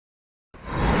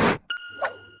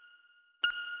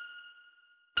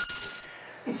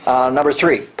Number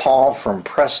 3, Paul from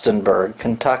Prestonburg,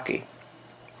 Kentucky.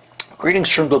 Greetings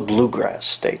from the Bluegrass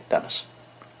State, Dennis.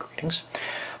 Greetings.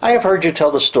 I have heard you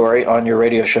tell the story on your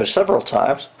radio show several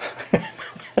times.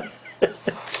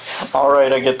 All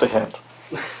right, I get the hint.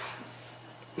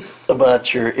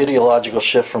 About your ideological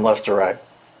shift from left to right.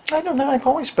 I don't know, I've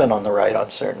always been on the right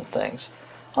on certain things.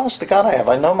 Honest to God, I have.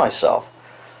 I know myself.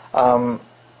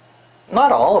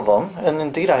 Not all of them, and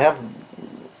indeed I have,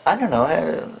 I don't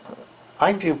know,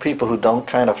 I view people who don't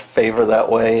kind of favor that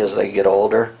way as they get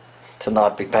older to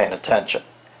not be paying attention.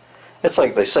 It's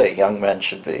like they say, young men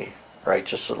should be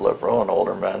righteous and liberal, and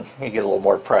older men, you get a little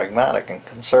more pragmatic and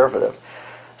conservative.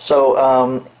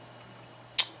 So,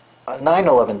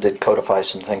 9/11 did codify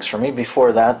some things for me.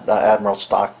 Before that, Admiral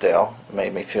Stockdale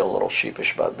made me feel a little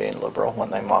sheepish about being liberal when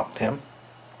they mocked him.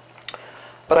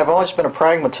 But I've always been a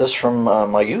pragmatist from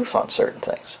my youth on certain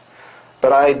things.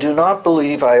 But I do not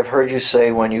believe I have heard you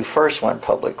say when you first went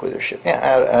public leadership. Yeah,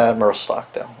 Admiral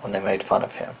Stockdale, when they made fun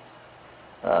of him.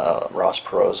 Ross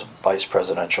Perot's vice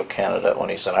presidential candidate, when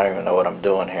he said, I don't even know what I'm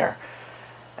doing here.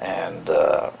 And,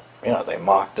 you know, they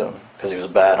mocked him because he was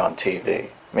bad on TV.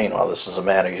 Meanwhile, this is a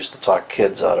man who used to talk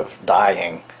kids out of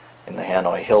dying in the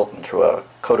Hanoi Hilton through a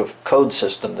code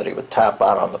system that he would tap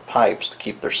out on the pipes to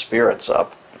keep their spirits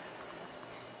up.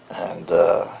 And,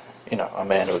 you know, a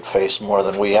man who had faced more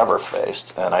than we ever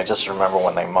faced. And I just remember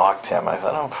when they mocked him, I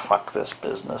thought, oh, fuck this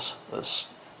business, this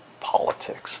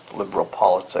politics, liberal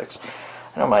politics.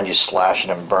 I don't mind you slashing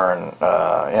and burn, you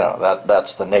know,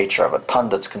 that's the nature of it.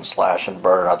 Pundits can slash and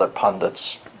burn other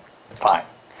pundits, fine.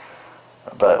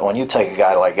 But when you take a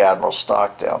guy like Admiral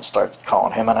Stockdale and start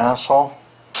calling him an asshole,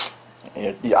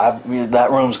 that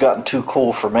room's gotten too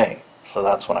cool for me. So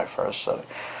that's when I first said it.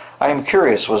 I am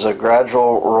curious, was it a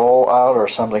gradual rollout or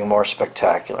something more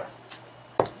spectacular?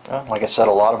 Well, like I said,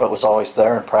 a lot of it was always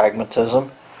there in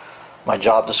pragmatism. My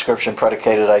job description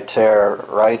predicated I tear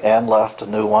right and left a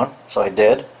new one, so I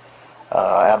did.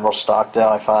 Admiral Stockdale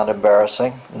I found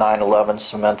embarrassing. 9/11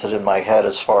 cemented in my head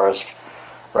as far as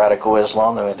radical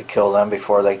Islam. They had to kill them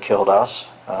before they killed us.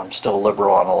 I'm still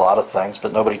liberal on a lot of things,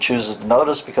 but nobody chooses to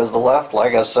notice because the left,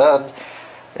 like I said,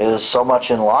 is so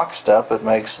much in lockstep it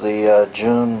makes the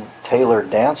June Taylor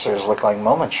dancers look like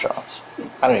moment shots.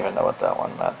 I don't even know what that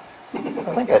one meant.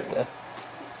 I think I did.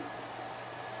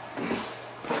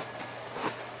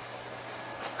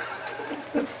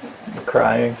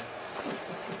 Crying.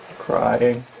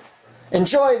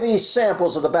 Enjoy these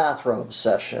samples of the Bathrobe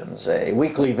Sessions, a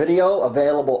weekly video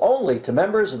available only to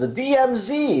members of the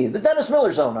DMZ, the Dennis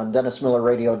Miller Zone, on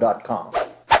DennisMillerRadio.com.